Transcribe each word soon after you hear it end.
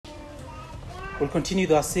We'll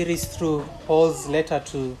continue our series through Paul's letter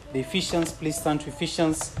to the Ephesians. Please turn to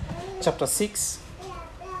Ephesians chapter 6.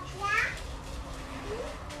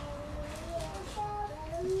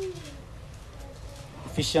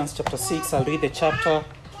 Ephesians chapter 6, I'll read the chapter,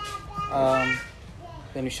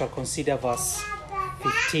 then we shall consider verse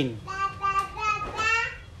 15.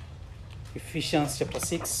 Ephesians chapter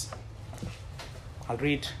 6, I'll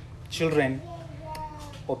read, "Children,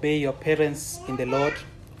 obey your parents in the Lord,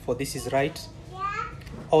 for this is right.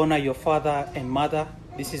 Honor your father and mother.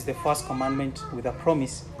 This is the first commandment with a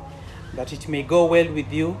promise, that it may go well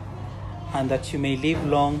with you and that you may live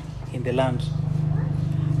long in the land.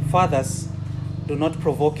 Fathers, do not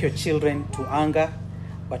provoke your children to anger,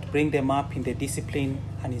 but bring them up in the discipline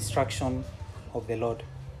and instruction of the Lord.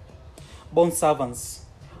 Bondservants,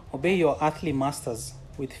 obey your earthly masters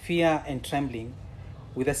with fear and trembling,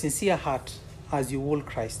 with a sincere heart, as you would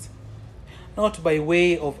Christ, not by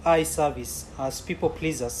way of eye service as people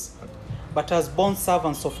pleasers, but as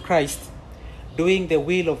bondservants of Christ, doing the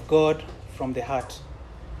will of God from the heart,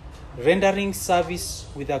 rendering service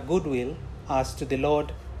with a good will as to the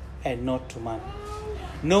Lord and not to man,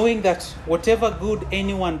 knowing that whatever good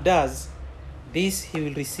anyone does, this he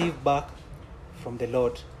will receive back from the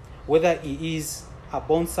Lord, whether he is a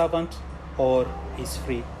bondservant or is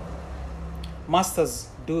free. Masters,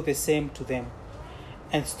 do the same to them,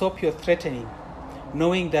 and stop your threatening,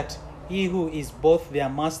 knowing that he who is both their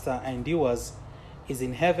master and yours is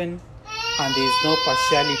in heaven, and there is no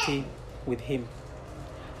partiality with him.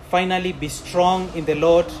 Finally, be strong in the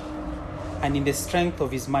Lord and in the strength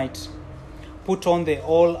of his might. Put on the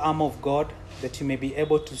whole armour of God, that you may be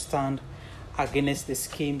able to stand against the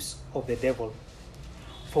schemes of the devil.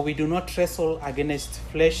 For we do not wrestle against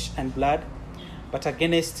flesh and blood, but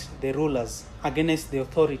against the rulers, against the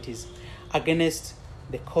authorities, against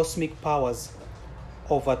the cosmic powers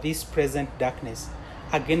over this present darkness,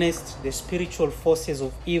 against the spiritual forces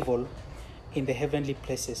of evil in the heavenly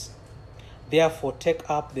places. Therefore, take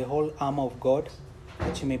up the whole armor of God,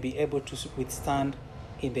 that you may be able to withstand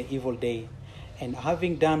in the evil day, and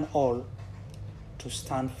having done all, to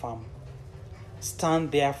stand firm.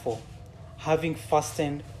 Stand therefore, having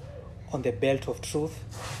fastened on the belt of truth,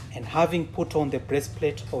 and having put on the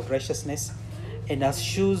breastplate of righteousness, and as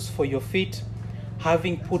shoes for your feet,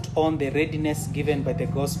 having put on the readiness given by the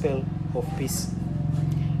gospel of peace.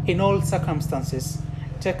 In all circumstances,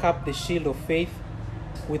 take up the shield of faith,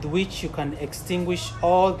 with which you can extinguish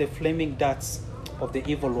all the flaming darts of the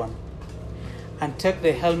evil one, and take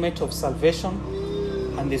the helmet of salvation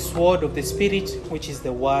and the sword of the Spirit, which is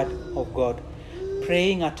the word of God,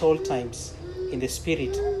 praying at all times in the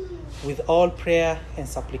Spirit, with all prayer and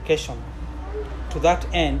supplication. To that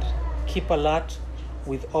end, keep alert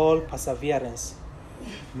with all perseverance,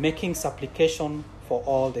 making supplication for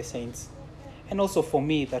all the saints, and also for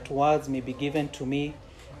me, that words may be given to me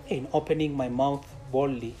in opening my mouth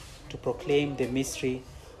boldly to proclaim the mystery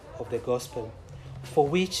of the gospel, for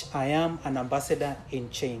which I am an ambassador in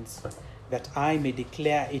chains, that I may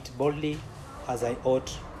declare it boldly as I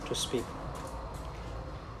ought to speak.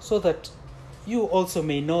 So that you also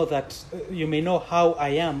may know how I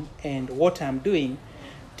am and what I am doing,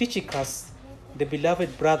 Tychicus, the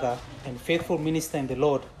beloved brother and faithful minister in the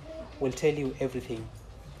Lord, will tell you everything.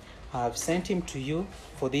 I have sent him to you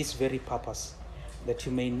for this very purpose, that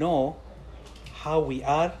you may know how we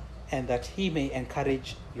are, and that he may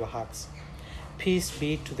encourage your hearts. Peace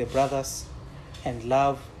be to the brothers, and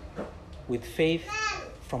love with faith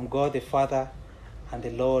from God the Father and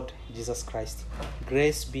the Lord Jesus Christ.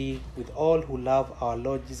 Grace be with all who love our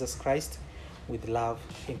Lord Jesus Christ with love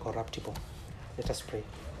incorruptible." Let us pray.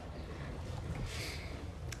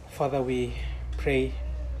 Father, we pray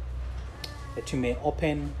that you may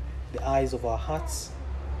open the eyes of our hearts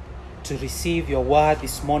to receive your word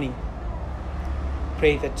this morning.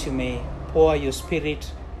 Pray that you may pour your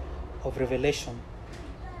spirit of revelation,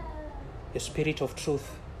 your spirit of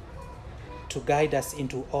truth, to guide us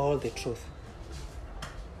into all the truth.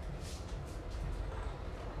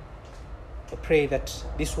 I pray that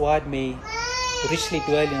this word may richly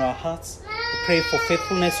dwell in our hearts. I pray for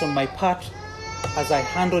faithfulness on my part as I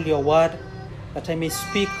handle your word, that I may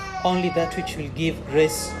speak only that which will give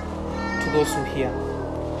grace to those who hear.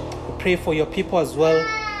 I pray for your people as well,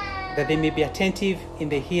 that they may be attentive in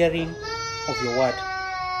the hearing of your word,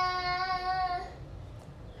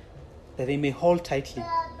 that they may hold tightly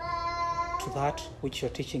to that which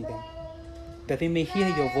you're teaching them, that they may hear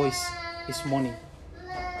your voice this morning.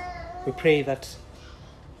 We pray that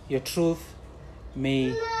your truth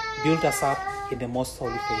may build us up in the most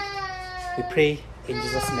holy faith. We pray in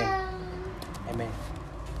Jesus' name. Amen.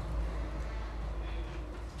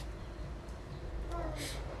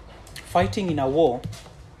 fighting in a war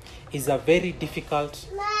is a very difficult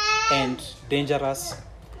and dangerous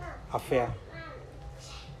affair.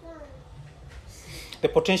 The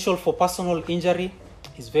potential for personal injury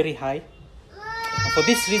is very high. And for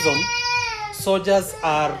this reason, soldiers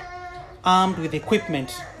are armed with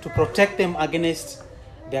equipment to protect them against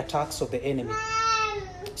the attacks of the enemy.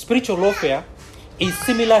 Spiritual warfare is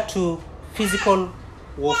similar to physical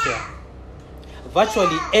warfare.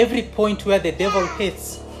 Virtually every point where the devil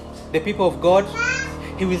hits the people of God,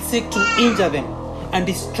 he will seek to injure them and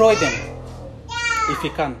destroy them if he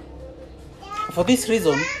can. For this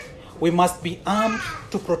reason, we must be armed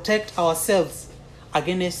to protect ourselves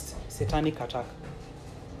against satanic attack.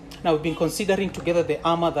 Now, we've been considering together the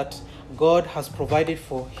armor that God has provided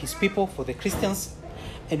for his people, for the Christians,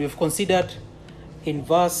 and we've considered in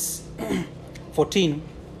verse 14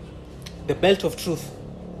 the belt of truth.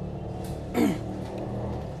 And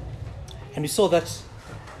we saw that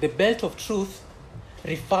the belt of truth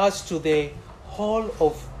refers to the whole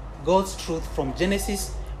of God's truth from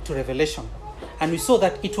Genesis to Revelation. And we saw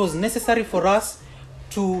that it was necessary for us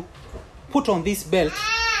to put on this belt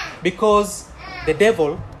because the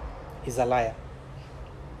devil is a liar.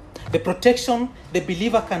 The protection the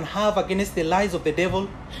believer can have against the lies of the devil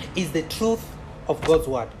is the truth of God's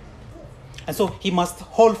word. And so he must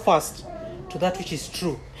hold fast to that which is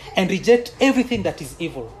true and reject everything that is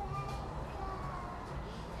evil.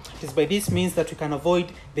 It is by this means that we can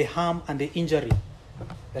avoid the harm and the injury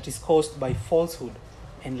that is caused by falsehood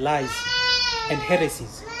and lies and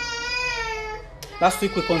heresies. Last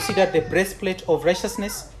week we considered the breastplate of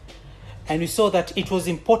righteousness, and we saw that it was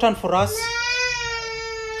important for us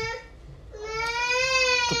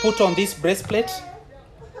to put on this breastplate.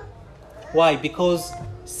 Why? Because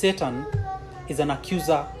Satan is an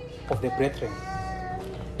accuser of the brethren.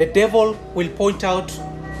 The devil will point out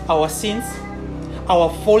our sins,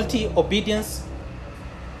 our faulty obedience,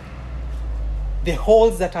 the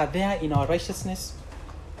holes that are there in our righteousness.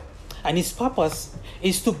 And his purpose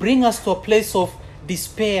is to bring us to a place of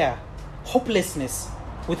despair, hopelessness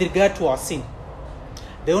with regard to our sin.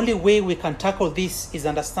 The only way we can tackle this is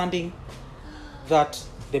understanding that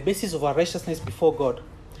the basis of our righteousness before God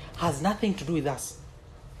has nothing to do with us,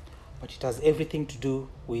 but it has everything to do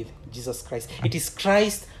with Jesus Christ. It is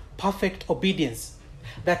Christ's perfect obedience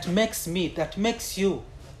that makes me, that makes you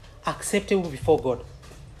acceptable before God.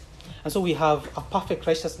 And so we have a perfect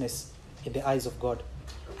righteousness in the eyes of God.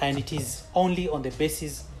 And it is only on the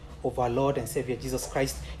basis of our Lord and Savior Jesus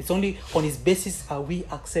Christ. It's only on his basis are we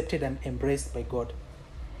accepted and embraced by God.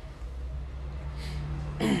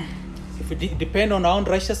 If we depend on our own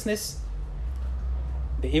righteousness,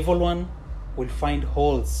 the evil one will find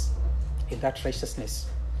holes in that righteousness.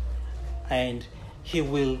 And he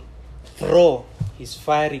will throw his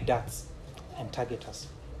fiery darts and target us.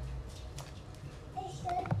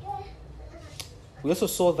 We also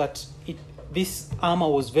saw that this armor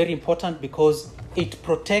was very important because it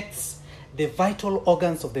protects the vital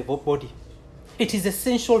organs of the body. It is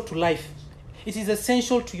essential to life. It is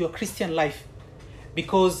essential to your Christian life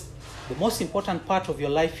because the most important part of your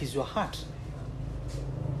life is your heart.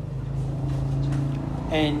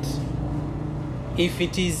 And if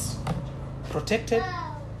it is protected,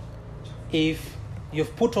 if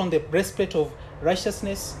you've put on the breastplate of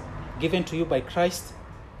righteousness given to you by Christ,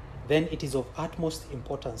 then it is of utmost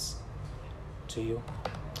importance to you.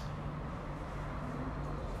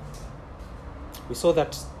 We saw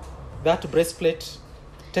that breastplate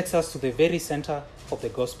takes us to the very center of the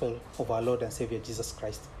gospel of our Lord and Savior Jesus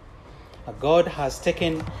Christ. God has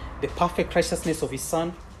taken the perfect righteousness of his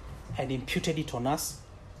Son and imputed it on us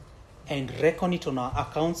and reckoned it on our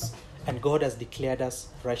accounts, and God has declared us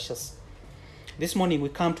righteous. This morning we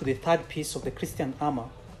come to the third piece of the Christian armor,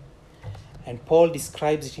 and Paul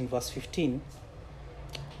describes it in verse 15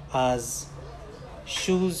 as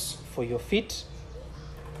shoes for your feet,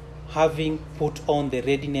 having put on the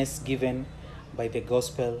readiness given by the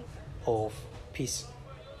gospel of peace.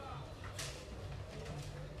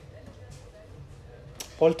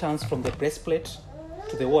 Paul turns from the breastplate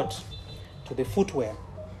to the what? To the footwear.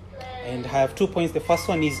 And I have 2 points. The first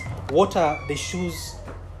one is, what are the shoes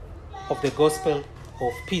of the gospel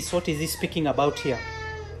of peace? What is he speaking about here?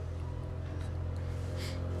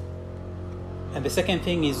 And the second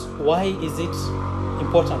thing is, why is it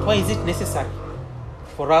important? Why is it necessary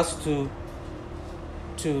for us to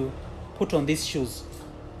put on these shoes?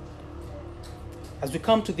 As we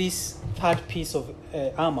come to this third piece of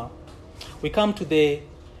armor, we come to the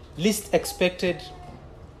least expected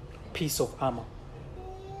piece of armor.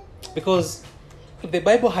 Because if the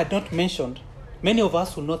Bible had not mentioned, many of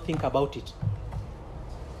us will not think about it.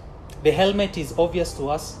 The helmet is obvious to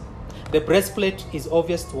us. The breastplate is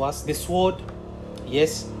obvious to us. The sword,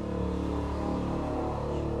 yes.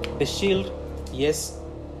 The shield, yes.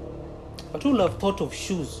 But who will have thought of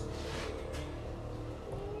shoes?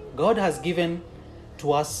 God has given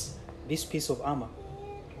to us this piece of armor.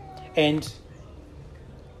 And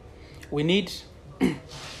we need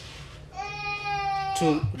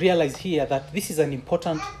to realize here that this is an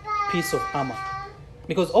important piece of armor.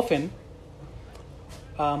 Because often,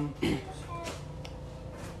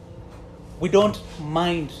 we don't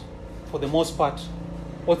mind, for the most part,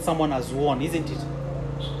 what someone has worn, isn't it?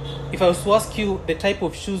 If I was to ask you the type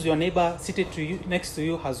of shoes your neighbor seated to you, next to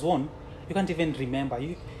you has worn, you can't even remember.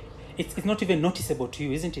 It's not even noticeable to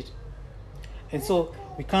you, isn't it? And so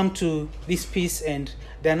we come to this piece, and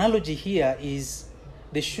the analogy here is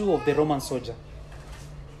the shoe of the Roman soldier.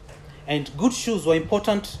 And good shoes were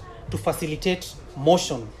important to facilitate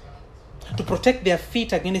motion, to protect their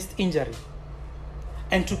feet against injury,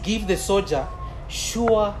 and to give the soldier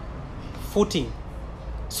sure footing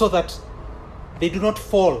so that they do not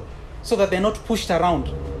fall, so that they're not pushed around.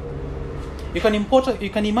 You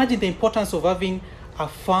can imagine the importance of having a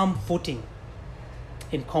firm footing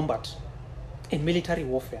in combat, in military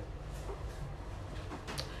warfare.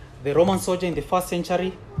 The Roman soldier in the first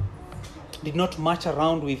century did not march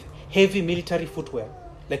around with heavy military footwear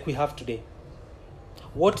like we have today.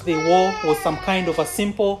 What they wore was some kind of a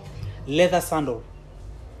simple leather sandal.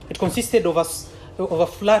 It consisted of a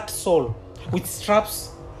flat sole with straps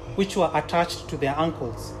which were attached to their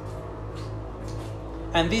ankles.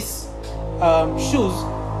 And these shoes,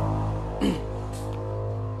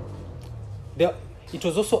 it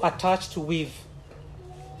was also attached with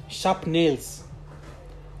sharp nails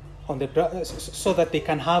on the so that they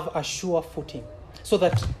can have a sure footing, so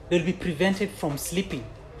that they'll be prevented from slipping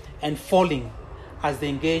and falling as they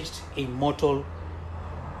engaged in mortal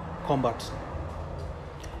combat.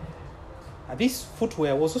 And this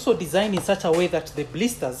footwear was also designed in such a way that the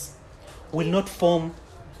blisters will not form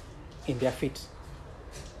in their feet.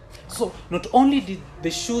 So not only did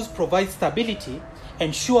the shoes provide stability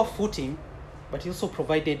and sure footing, but it also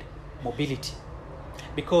provided mobility,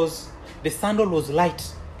 because the sandal was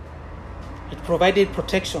light. It provided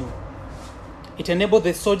protection. It enabled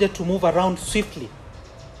the soldier to move around swiftly.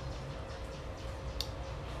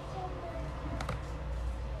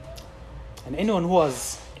 And anyone who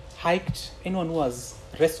has hiked, anyone who has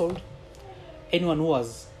wrestled, anyone who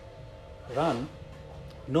has run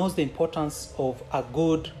knows the importance of a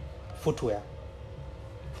good footwear.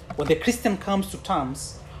 When the Christian comes to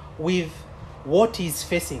terms with what he is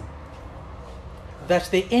facing, that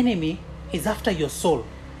the enemy is after your soul,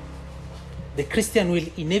 the Christian will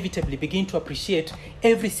inevitably begin to appreciate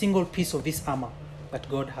every single piece of this armor that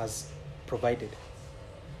God has provided.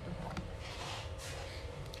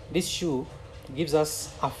 This shoe gives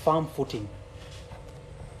us a firm footing,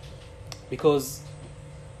 because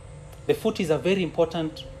the foot is a very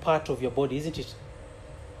important part of your body, isn't it?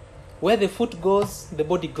 Where the foot goes, the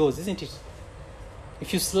body goes, isn't it?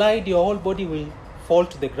 If you slide, your whole body will fall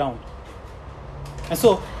to the ground. And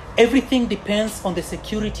so everything depends on the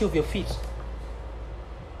security of your feet.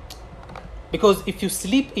 Because if you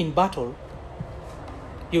sleep in battle,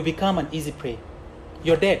 you become an easy prey.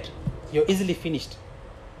 You're dead. You're easily finished.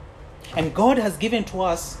 And God has given to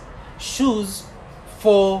us shoes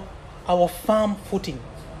for our firm footing.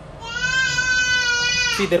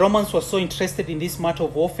 See, the Romans were so interested in this matter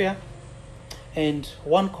of warfare, and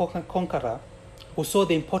one conqueror who saw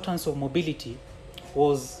the importance of mobility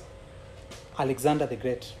was Alexander the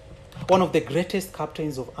Great, one of the greatest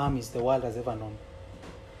captains of armies the world has ever known.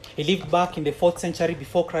 He lived back in the 4th century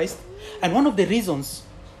before Christ, and one of the reasons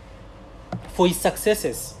for his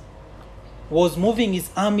successes was moving his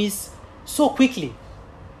armies so quickly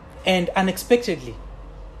and unexpectedly,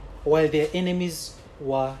 while their enemies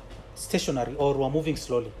were stationary or were moving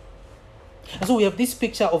slowly. And so we have this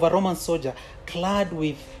picture of a Roman soldier clad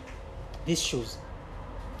with these shoes.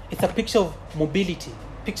 It's a picture of mobility,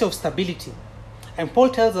 picture of stability. And Paul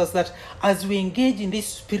tells us that as we engage in this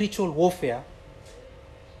spiritual warfare,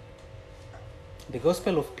 the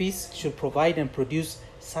gospel of peace should provide and produce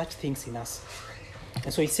such things in us.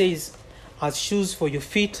 And so he says, as shoes for your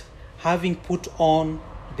feet, having put on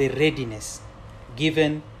the readiness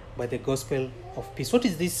given by the gospel of peace. What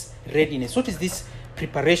is this readiness? What is this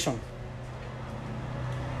preparation?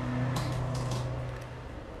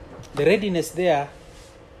 The readiness there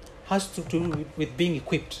has to do with being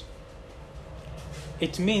equipped.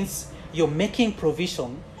 It means you're making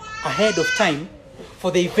provision ahead of time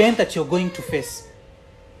for the event that you're going to face.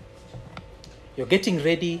 You're getting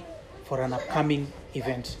ready for an upcoming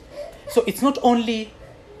event. So it's not only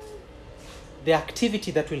the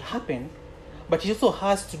activity that will happen, but it also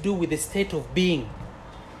has to do with the state of being.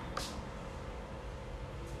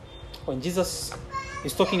 When Jesus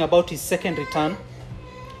is talking about his second return,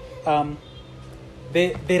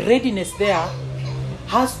 the readiness there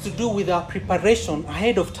has to do with our preparation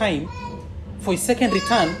ahead of time for his second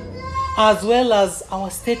return, as well as our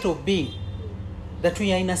state of being, that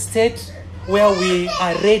we are in a state where we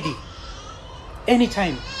are ready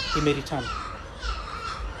anytime he may return.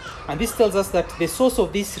 And this tells us that the source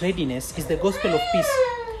of this readiness is the gospel of peace.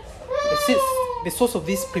 The source of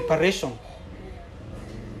this preparation,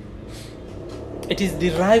 it is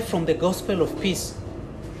derived from the gospel of peace.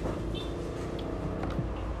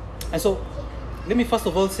 And so, let me first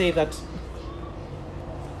of all say that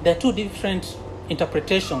there are two different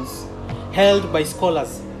interpretations held by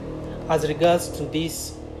scholars as regards to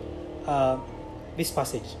this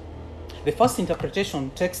passage. The first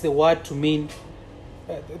interpretation takes the word to mean,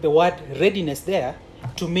 the word readiness there,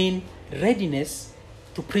 to mean readiness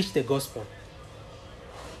to preach the gospel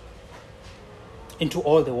into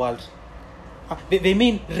all the world. They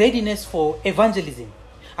mean readiness for evangelism.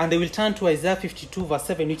 And they will turn to Isaiah 52 verse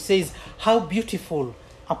 7, which says, "How beautiful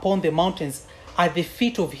upon the mountains are the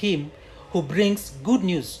feet of him who brings good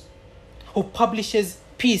news, who publishes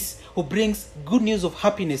peace, who brings good news of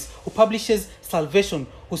happiness, who publishes salvation,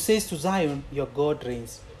 who says to Zion, your God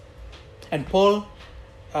reigns." And Paul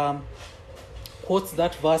quotes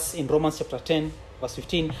that verse in Romans chapter 10 verse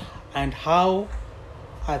 15, "And how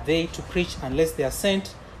are they to preach unless they are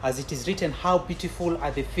sent? As it is written, how beautiful are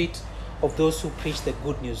the feet of those who preach the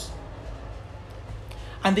good news."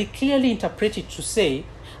 And they clearly interpret it to say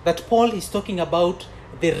that Paul is talking about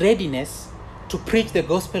the readiness to preach the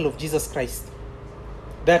gospel of Jesus Christ.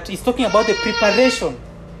 That he's talking about the preparation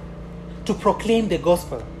to proclaim the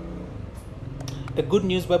gospel. The Good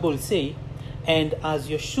News Bible will say, "And as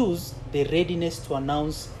your shoes, the readiness to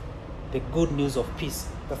announce the good news of peace."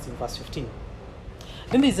 That's in verse 15.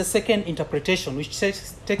 Then there's a second interpretation which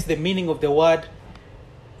takes the meaning of the word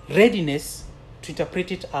readiness to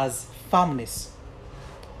interpret it as firmness,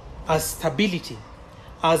 as stability,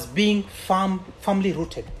 as being firmly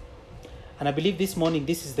rooted. And I believe this morning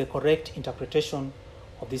this is the correct interpretation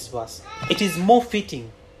of this verse. It is more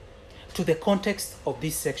fitting to the context of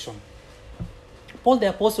this section. Paul the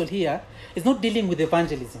Apostle here is not dealing with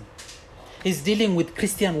evangelism. He's dealing with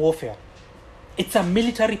Christian warfare. It's a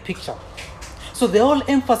military picture. So the whole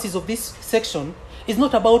emphasis of this section is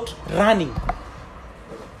not about running.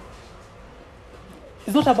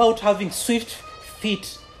 It's not about having swift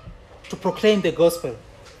feet to proclaim the gospel.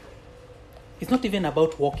 It's not even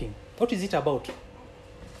about walking. What is it about?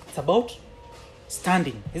 It's about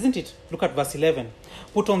standing, isn't it? Look at verse 11.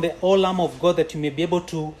 "Put on the whole armour of God that you may be able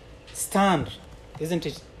to stand," isn't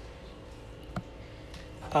it?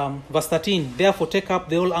 Verse 13, "Therefore take up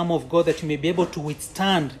the whole armour of God that you may be able to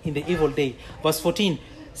withstand in the evil day." Verse 14,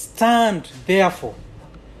 "Stand therefore."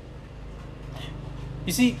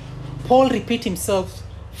 You see, Paul repeats himself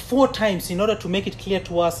 4 times in order to make it clear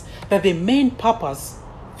to us that the main purpose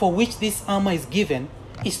for which this armor is given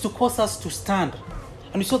is to cause us to stand.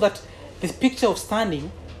 And we saw that the picture of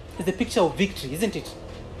standing is the picture of victory, isn't it?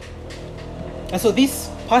 And so this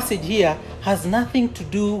passage here has nothing to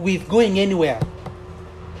do with going anywhere.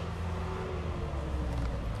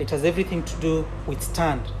 It has everything to do with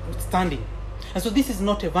standing. And so this is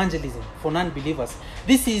not evangelism for non-believers.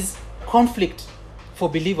 This is conflict for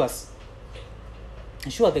believers.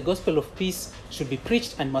 Sure, the gospel of peace should be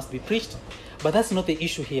preached and must be preached, but that's not the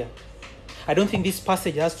issue here. I don't think this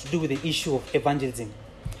passage has to do with the issue of evangelism.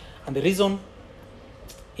 And the reason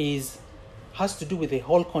has to do with the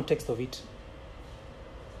whole context of it.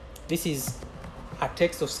 This is a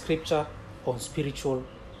text of scripture on spiritual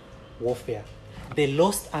warfare. The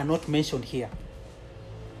lost are not mentioned here,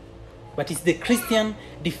 but it's the Christian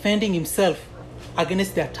defending himself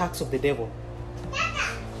against the attacks of the devil.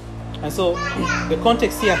 And so the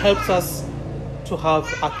context here helps us to have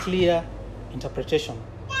a clear interpretation.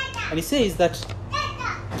 And he says that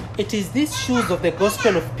it is these shoes of the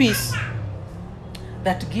gospel of peace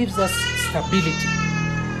that gives us stability,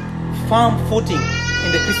 firm footing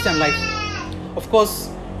in the Christian life. Of course,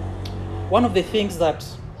 one of the things that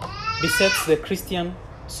besets the Christian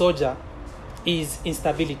soldier is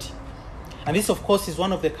instability. And this, of course, is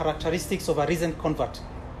one of the characteristics of a recent convert.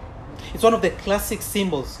 It's one of the classic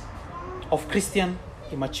symbols of Christian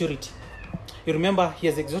immaturity. You remember he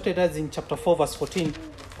has exhorted us in chapter 4 verse 14,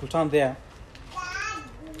 we'll turn there,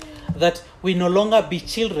 that we no longer be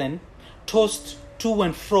children tossed to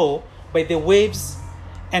and fro by the waves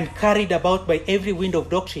and carried about by every wind of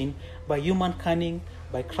doctrine, by human cunning,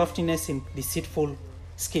 by craftiness in deceitful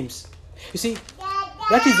schemes. You see,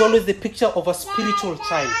 that is always the picture of a spiritual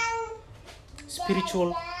child.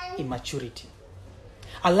 Spiritual immaturity.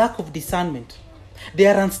 A lack of discernment. They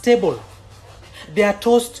are unstable. They are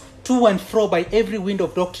tossed to and fro by every wind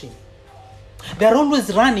of doctrine. They are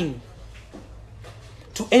always running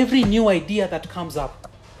to every new idea that comes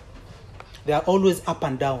up. They are always up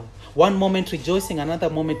and down. One moment rejoicing, another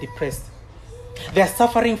moment depressed. They are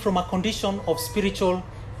suffering from a condition of spiritual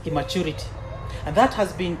immaturity. And that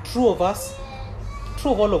has been true of us,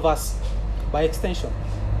 true of all of us by extension.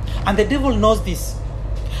 And the devil knows this.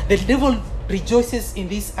 The devil rejoices in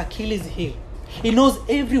this Achilles heel. He knows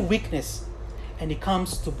every weakness, and he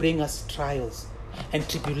comes to bring us trials and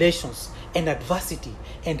tribulations and adversity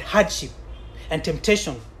and hardship and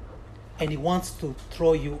temptation, and he wants to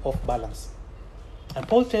throw you off balance. And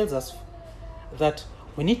Paul tells us that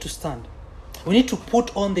we need to stand. We need to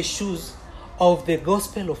put on the shoes of the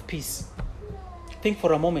gospel of peace. Think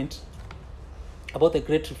for a moment about the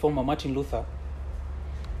great reformer Martin Luther.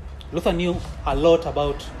 Luther knew a lot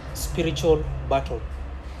about spiritual battle.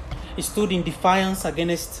 He stood in defiance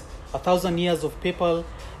against 1,000 years of papal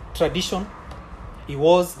tradition. He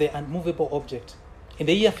was the unmovable object. In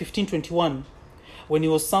the year 1521, when he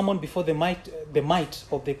was summoned before the might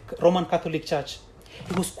of the Roman Catholic Church,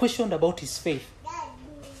 he was questioned about his faith.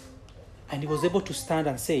 And he was able to stand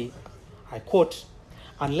and say, I quote,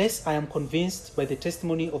 "Unless I am convinced by the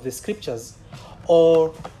testimony of the scriptures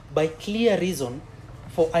or by clear reason,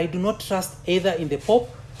 for I do not trust either in the Pope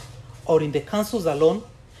or in the councils alone,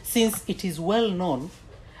 since it is well known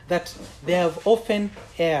that they have often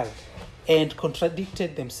erred and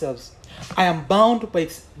contradicted themselves. I am bound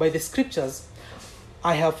by the scriptures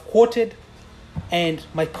I have quoted, and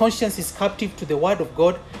my conscience is captive to the word of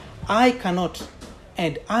God. I cannot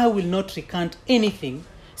and I will not recant anything,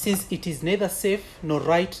 since it is neither safe nor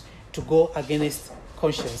right to go against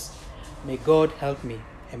conscience. May God help me."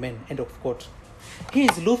 Amen. End of quote. Here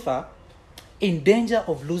is Luther in danger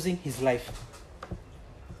of losing his life.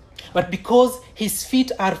 But because his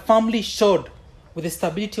feet are firmly shod with the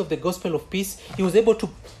stability of the gospel of peace, he was able to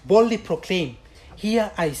boldly proclaim,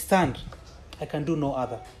 "Here I stand, I can do no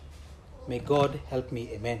other. May God help me."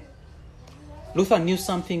 Amen. Luther knew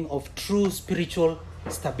something of true spiritual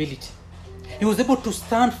stability. He was able to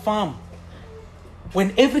stand firm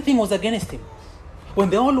when everything was against him, when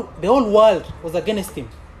the whole world was against him.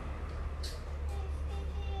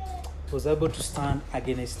 He was able to stand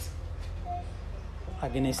against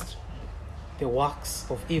the works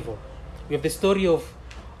of evil. We have the story of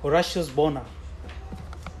Horatius Bonar.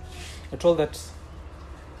 We're told that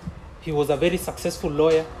he was a very successful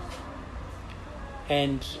lawyer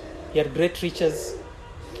and he had great riches,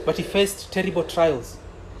 but he faced terrible trials.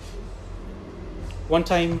 One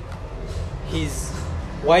time, his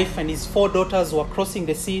wife and his 4 daughters were crossing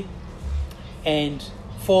the sea, and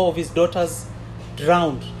 4 of his daughters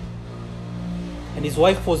drowned, and his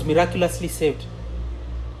wife was miraculously saved.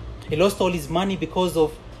 He lost all his money because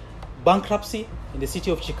of bankruptcy in the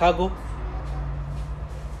city of Chicago.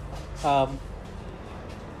 The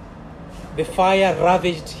fire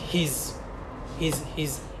ravaged his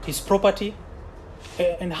property.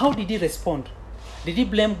 And how did he respond? Did he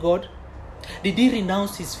blame God? Did he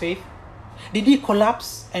renounce his faith? Did he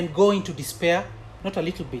collapse and go into despair? Not a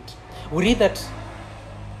little bit. We read that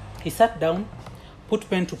he sat down, put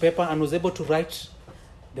pen to paper, and was able to write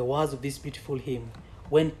the words of this beautiful hymn.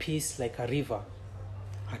 "When peace like a river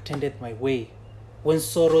attendeth my way, when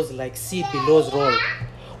sorrows like sea billows roll,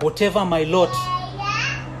 whatever my lot,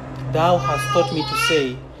 thou hast taught me to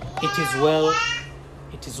say, it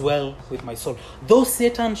is well with my soul. Though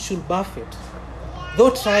Satan should buffet,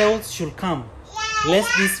 though trials should come, let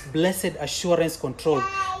this blessed assurance control,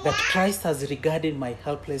 that Christ has regarded my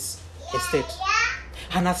helpless estate,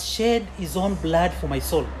 and has shed his own blood for my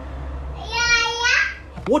soul."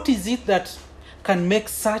 What is it that can make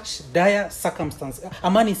such dire circumstances, a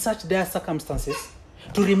man in such dire circumstances,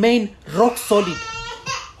 to remain rock solid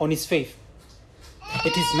on his faith?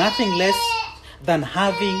 It is nothing less than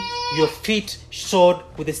having your feet shod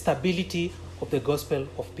with the stability of the gospel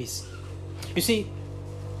of peace. You see,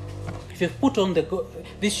 if you put on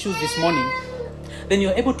these shoes this morning, then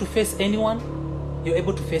you're able to face anyone, you're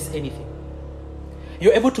able to face anything.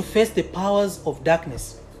 You're able to face the powers of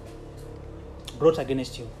darkness brought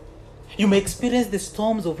against you. You may experience the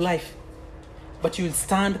storms of life, but you will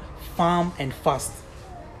stand firm and fast.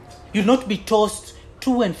 You'll not be tossed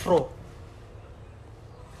to and fro.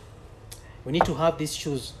 We need to have these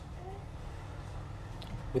shoes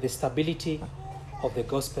with the stability of the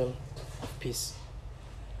gospel of peace.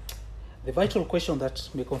 The vital question that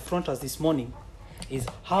may confront us this morning is,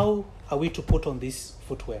 how are we to put on this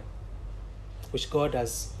footwear? which God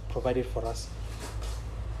has provided for us.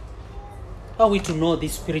 How are we to know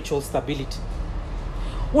this spiritual stability?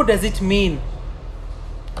 What does it mean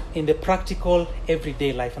in the practical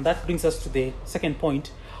everyday life? And that brings us to the second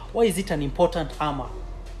point. Why is it an important armor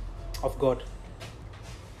of God?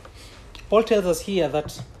 Paul tells us here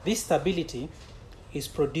that this stability is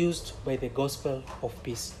produced by the gospel of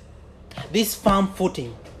peace. This firm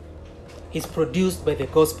footing is produced by the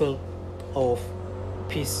gospel of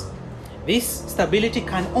peace. This stability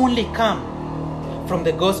can only come from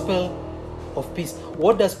the gospel of peace.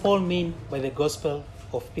 What does Paul mean by the gospel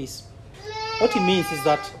of peace? What he means is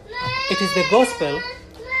that it is the gospel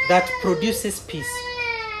that produces peace.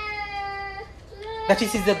 That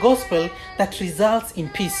it is the gospel that results in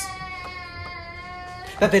peace.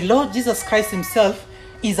 That the Lord Jesus Christ himself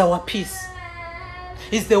is our peace.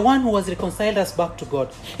 He's the one who has reconciled us back to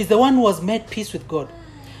God. He's the one who has made peace with God.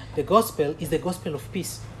 The gospel is the gospel of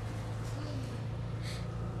peace.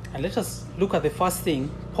 And let us look at the first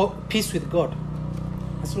thing, peace with God.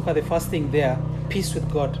 Let's look at the first thing there, peace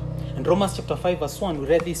with God. In Romans chapter 5 verse 1, we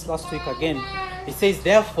read this last week again. It says,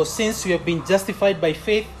 therefore, since we have been justified by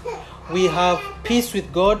faith, we have peace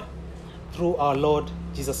with God through our Lord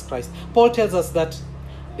Jesus Christ. Paul tells us that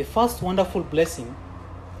the first wonderful blessing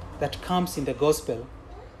that comes in the gospel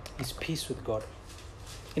is peace with God.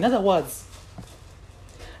 In other words,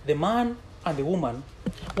 the man and the woman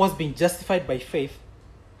who has been justified by faith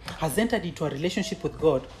has entered into a relationship with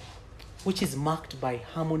God which is marked by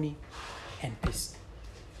harmony and peace.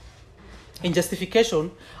 In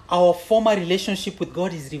justification, our former relationship with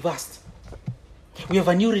God is reversed. We have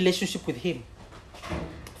a new relationship with him.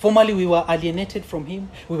 Formerly, we were alienated from him.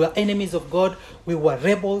 We were enemies of God. We were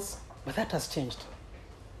rebels. But that has changed.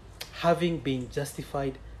 Having been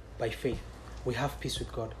justified by faith, we have peace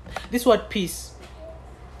with God. This word peace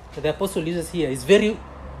that the apostle uses here is a very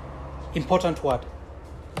important word.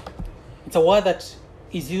 It's a word that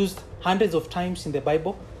is used hundreds of times in the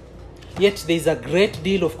Bible, yet there is a great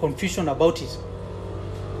deal of confusion about it.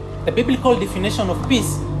 The biblical definition of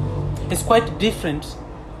peace is quite different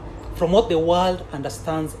from what the world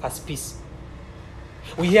understands as peace.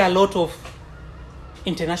 We hear a lot of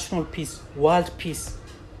international peace, world peace.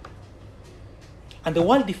 And the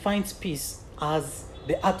world defines peace as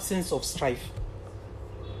the absence of strife,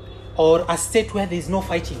 or a state where there is no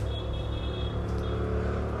fighting.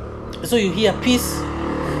 So you hear peace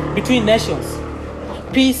between nations,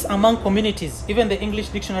 peace among communities. Even the English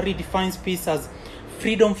dictionary defines peace as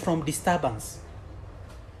freedom from disturbance,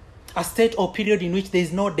 a state or period in which there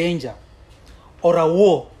is no danger or a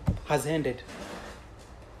war has ended.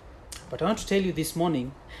 But I want to tell you this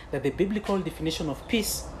morning that the biblical definition of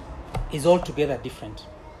peace is altogether different.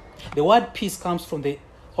 The word peace comes from the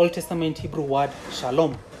Old Testament Hebrew word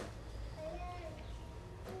shalom.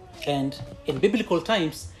 And in biblical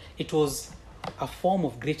times, it was a form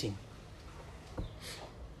of greeting.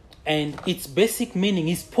 And its basic meaning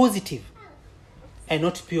is positive and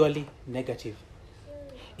not purely negative.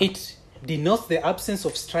 It denotes the absence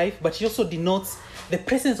of strife, but it also denotes the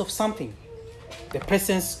presence of something, the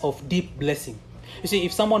presence of deep blessing. You see,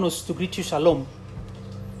 if someone was to greet you shalom,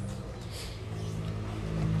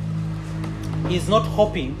 he is not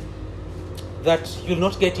hoping that you'll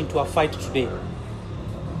not get into a fight today.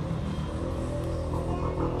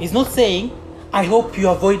 He's not saying, I hope you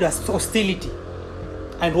avoid hostility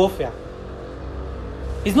and warfare.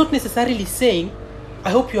 He's not necessarily saying, I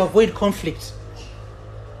hope you avoid conflict.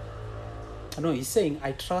 No, he's saying,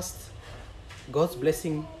 I trust God's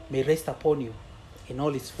blessing may rest upon you in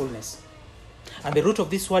all its fullness. And the root of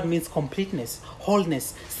this word means completeness,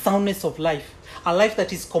 wholeness, soundness of life. A life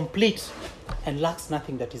that is complete and lacks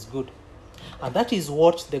nothing that is good. And that is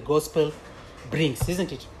what the gospel brings,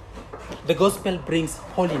 isn't it? The gospel brings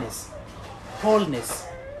holiness, wholeness,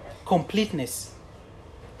 completeness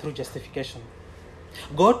through justification.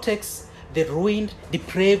 God takes the ruined,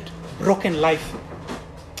 depraved, broken life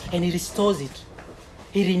and he restores it.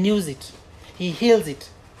 He renews it. He heals it.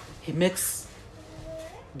 He makes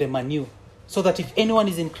them anew. So that if anyone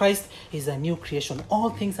is in Christ, he is a new creation. All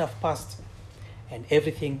things have passed and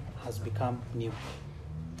everything has become new.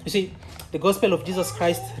 You see, the gospel of Jesus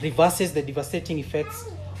Christ reverses the devastating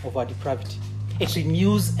effects of our depravity. It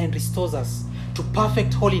renews and restores us to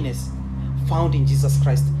perfect holiness found in Jesus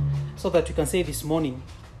Christ. So that we can say this morning,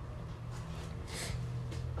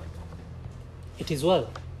 it is well.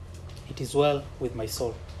 It is well with my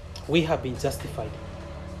soul. We have been justified.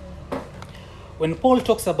 When Paul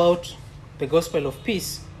talks about the gospel of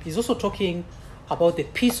peace, he's also talking about the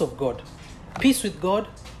peace of God. Peace with God,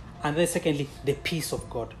 and then secondly, the peace of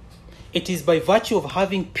God. It is by virtue of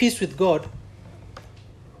having peace with God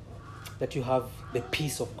that you have the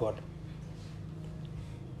peace of God.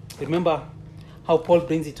 Remember how Paul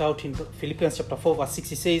brings it out in Philippians chapter 4, verse 6.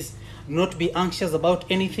 He says, "Do not be anxious about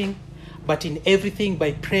anything, but in everything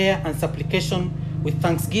by prayer and supplication with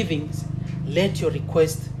thanksgivings, let your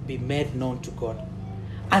request be made known to God.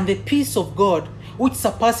 And the peace of God, which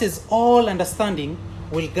surpasses all understanding,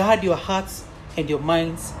 will guard your hearts and your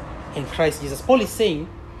minds in Christ Jesus." Paul is saying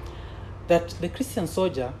that the Christian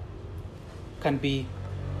soldier can be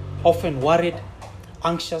often worried,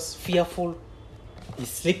 anxious, fearful.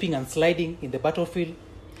 He's slipping and sliding in the battlefield.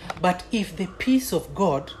 But if the peace of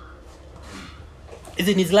God is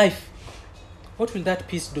in his life, what will that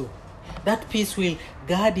peace do? That peace will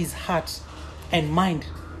guard his heart and mind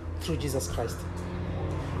through Jesus Christ.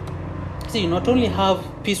 See, you not only have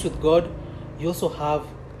peace with God, you also have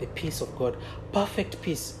the peace of God. Perfect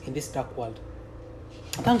peace in this dark world.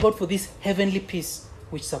 Thank God for this heavenly peace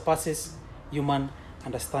which surpasses human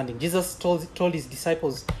understanding. Jesus told his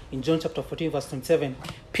disciples in John chapter 14, verse 27,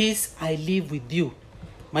 "Peace I leave with you.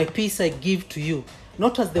 My peace I give to you.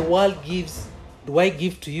 Not as the world gives, do I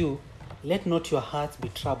give to you. Let not your hearts be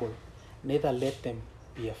troubled, neither let them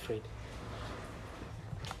be afraid."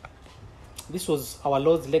 This was our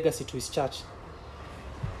Lord's legacy to his church.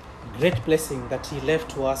 Great blessing that he left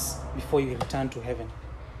to us before he returned to heaven.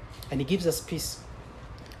 And he gives us peace.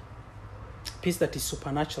 Peace that is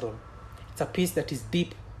supernatural. It's a peace that is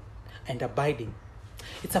deep and abiding.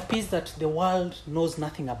 It's a peace that the world knows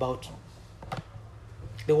nothing about.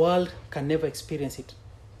 The world can never experience it.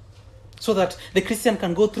 So that the Christian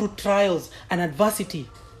can go through trials and adversity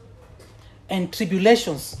and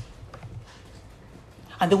tribulations.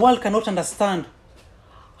 And the world cannot understand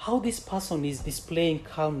how this person is displaying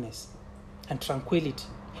calmness and tranquility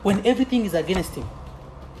when everything is against him.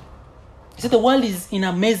 You see, the world is in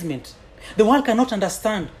amazement. The world cannot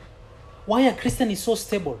understand why a Christian is so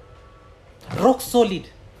stable, rock solid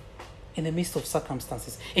in the midst of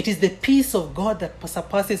circumstances. It is the peace of God that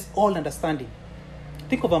surpasses all understanding.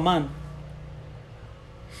 Think of a man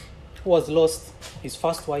who has lost his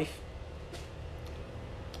first wife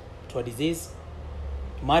to a disease,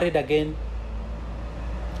 married again,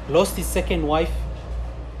 lost his second wife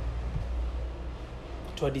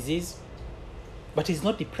to a disease, but he's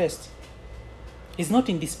not depressed. He's not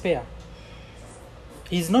in despair.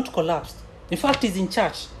 He's not collapsed. In fact, he's in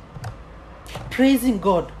church, praising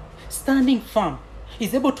God, standing firm.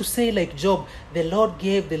 He's able to say like Job, "The Lord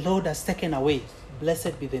gave, the Lord has taken away.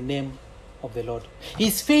 Blessed be the name of the Lord."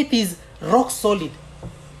 His faith is rock solid.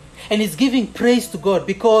 And he's giving praise to God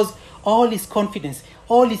because all his confidence,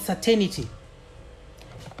 all his certainty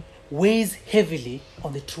weighs heavily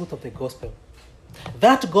on the truth of the gospel.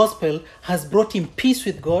 That gospel has brought him peace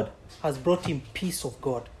with God, has brought him peace of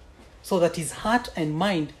God, so that his heart and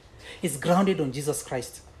mind is grounded on Jesus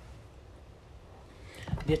Christ.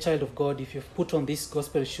 Dear child of God, if you've put on these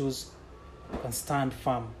gospel shoes, you can stand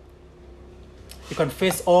firm. You can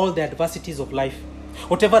face all the adversities of life.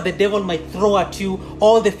 Whatever the devil might throw at you,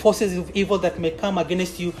 all the forces of evil that may come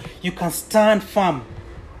against you, you can stand firm.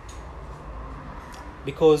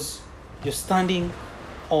 Because you're standing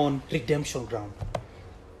on redemption ground.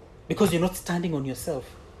 Because you're not standing on yourself.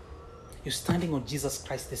 You're standing on Jesus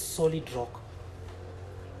Christ, the solid rock.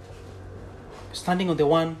 You're standing on the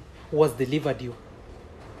one who has delivered you,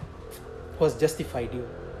 who has justified you.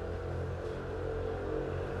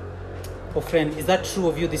 Oh friend, is that true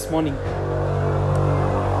of you this morning?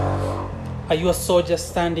 Are you a soldier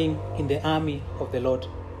standing in the army of the Lord?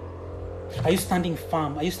 Are you standing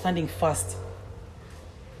firm? Are you standing fast?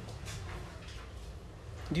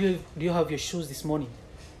 Do you have your shoes this morning?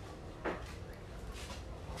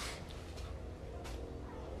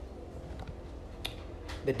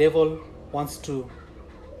 The devil wants to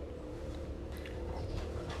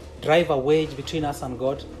drive a wedge between us and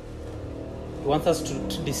God. He wants us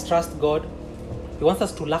to distrust God. He wants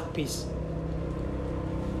us to lack peace.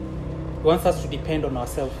 He wants us to depend on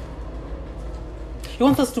ourselves. He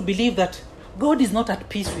wants us to believe that God is not at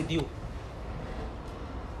peace with you,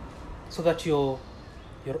 so that you're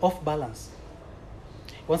off balance.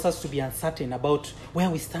 He wants us to be uncertain about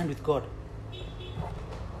where we stand with God.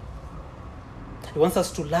 He wants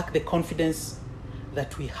us to lack the confidence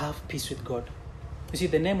that we have peace with God. You see,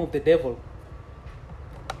 the name of the devil,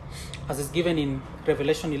 as is given in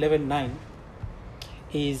Revelation 11:9,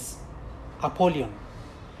 is Apollyon.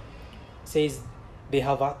 It says they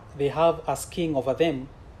have as king over them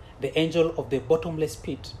the angel of the bottomless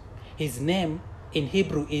pit. His name in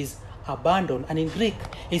Hebrew is Abaddon, and in Greek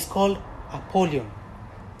is called Apollyon,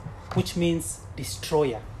 which means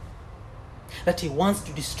destroyer. That he wants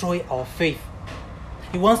to destroy our faith.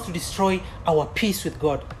 He wants to destroy our peace with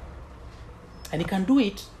God. And he can do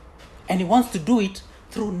it, and he wants to do it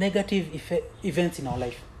through negative events in our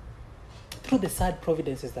life, through the sad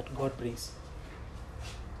providences that God brings.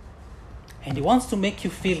 And he wants to make you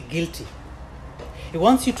feel guilty. He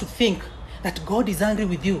wants you to think that God is angry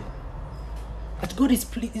with you, that God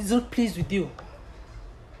is not pleased with you.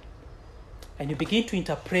 And you begin to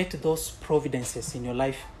interpret those providences in your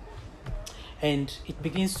life, and it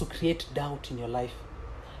begins to create doubt in your life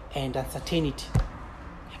and uncertainty.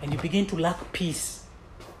 And you begin to lack peace.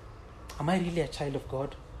 Am I really a child of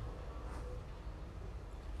God?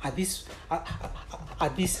 Are these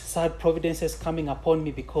sad providences coming upon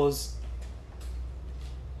me because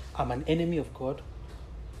I'm an enemy of God?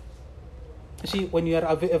 You see, when we are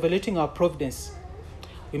evaluating our providence,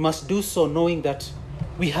 we must do so knowing that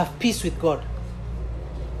we have peace with God.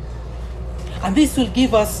 And this will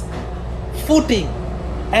give us footing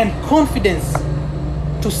and confidence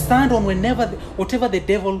to stand on whatever the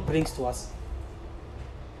devil brings to us.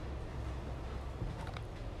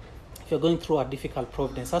 If you're going through a difficult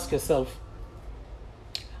providence, ask yourself,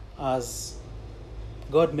 has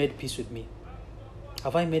God made peace with me?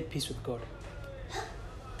 Have I made peace with God?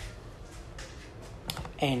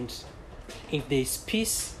 And if there is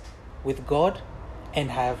peace with God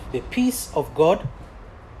and have the peace of God,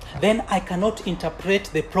 then I cannot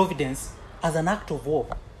interpret the providence as an act of war.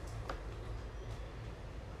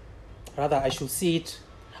 Rather, I should see it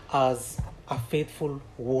as a faithful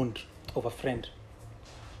wound of a friend,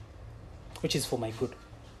 which is for my good.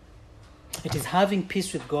 It is having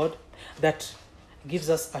peace with God that gives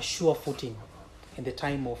us a sure footing in the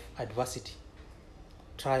time of adversity,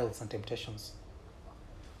 trials, and temptations.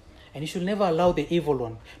 And you should never allow the evil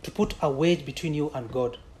one to put a wedge between you and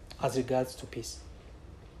God as regards to peace.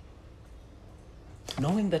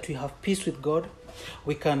 Knowing that we have peace with God,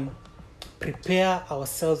 we can prepare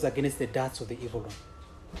ourselves against the darts of the evil one.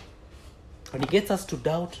 When he gets us to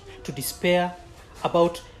doubt, to despair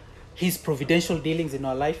about his providential dealings in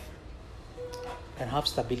our life, we can have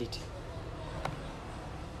stability.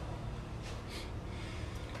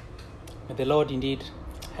 May the Lord indeed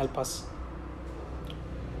help us,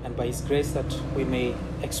 and by his grace that we may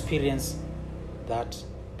experience that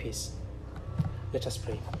peace. Let us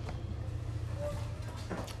pray.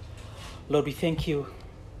 Lord, we thank you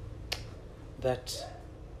that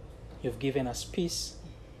you've given us peace,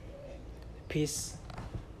 peace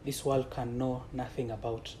this world can know nothing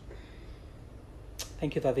about.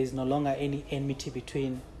 Thank you that there is no longer any enmity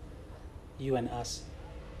between you and us.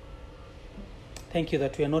 Thank you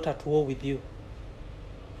that we are not at war with you.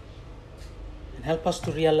 And help us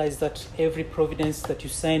to realize that every providence that you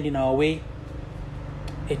send in our way,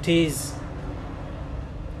 it is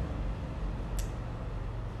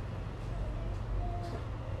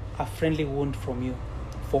a friendly wound from you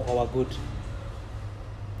for our good.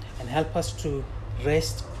 And help us to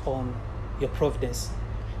rest on your providence,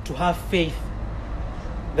 to have faith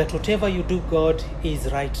that whatever you do, God,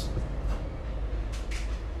 is right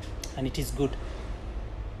and it is good.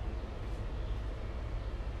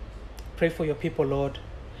 Pray for your people, Lord,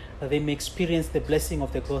 that they may experience the blessing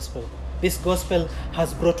of the gospel. This gospel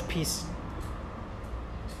has brought peace.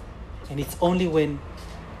 And it's only when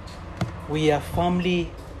we are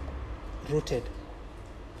firmly rooted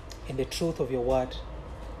in the truth of your word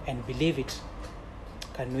and believe it,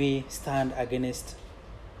 can we stand against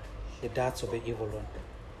the darts of the evil one.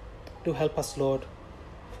 Do help us, Lord.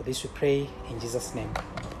 For this we pray in Jesus' name.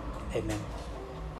 Amen.